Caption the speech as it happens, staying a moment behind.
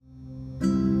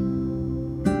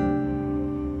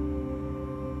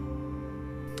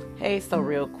Hey, so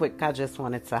real quick, I just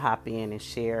wanted to hop in and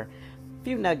share a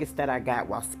few nuggets that I got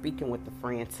while speaking with a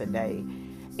friend today.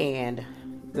 And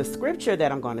the scripture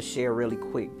that I'm going to share really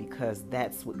quick, because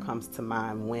that's what comes to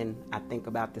mind when I think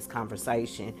about this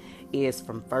conversation, is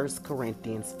from 1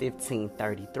 Corinthians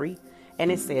 15:33.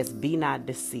 And it says, "Be not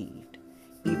deceived.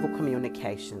 Evil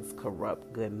communications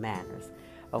corrupt good manners."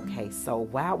 Okay, so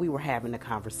while we were having the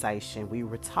conversation, we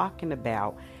were talking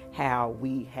about how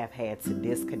we have had to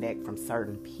disconnect from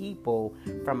certain people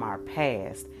from our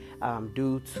past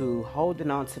due to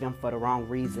holding on to them for the wrong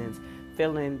reasons,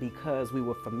 feeling because we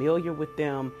were familiar with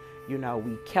them,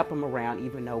 we kept them around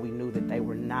even though we knew that they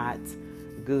were not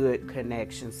good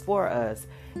connections for us.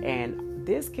 And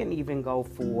this can even go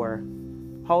for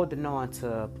holding on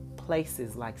to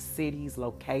places like cities,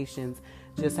 locations,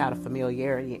 just out of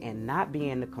familiarity and not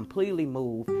being to completely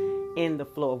move in the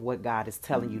flow of what God is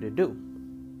telling you to do.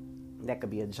 That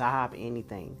could be a job,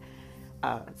 anything.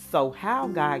 So how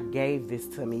God gave this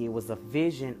to me, it was a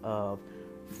vision of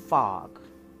fog.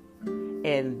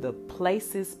 And the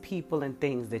places, people, and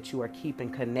things that you are keeping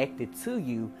connected to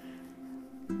you,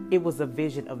 it was a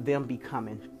vision of them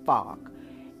becoming fog.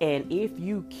 And if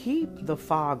you keep the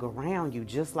fog around you,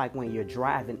 just like when you're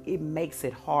driving, it makes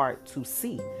it hard to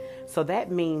see. So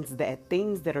that means that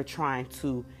things that are trying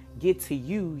to get to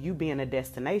you, you being a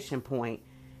destination point,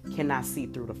 cannot see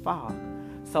through the fog.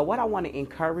 So what I want to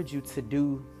encourage you to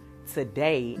do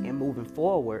today and moving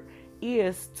forward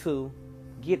is to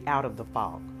get out of the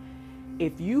fog.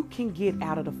 If you can get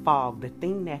out of the fog, the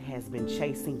thing that has been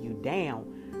chasing you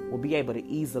down will be able to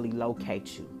easily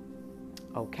locate you.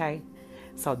 Okay?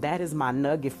 So that is my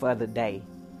nugget for the day.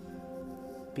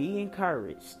 Be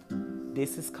encouraged.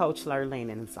 This is Coach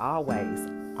Lurleen, and as always,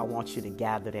 I want you to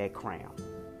gather that crown.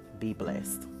 Be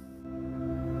blessed.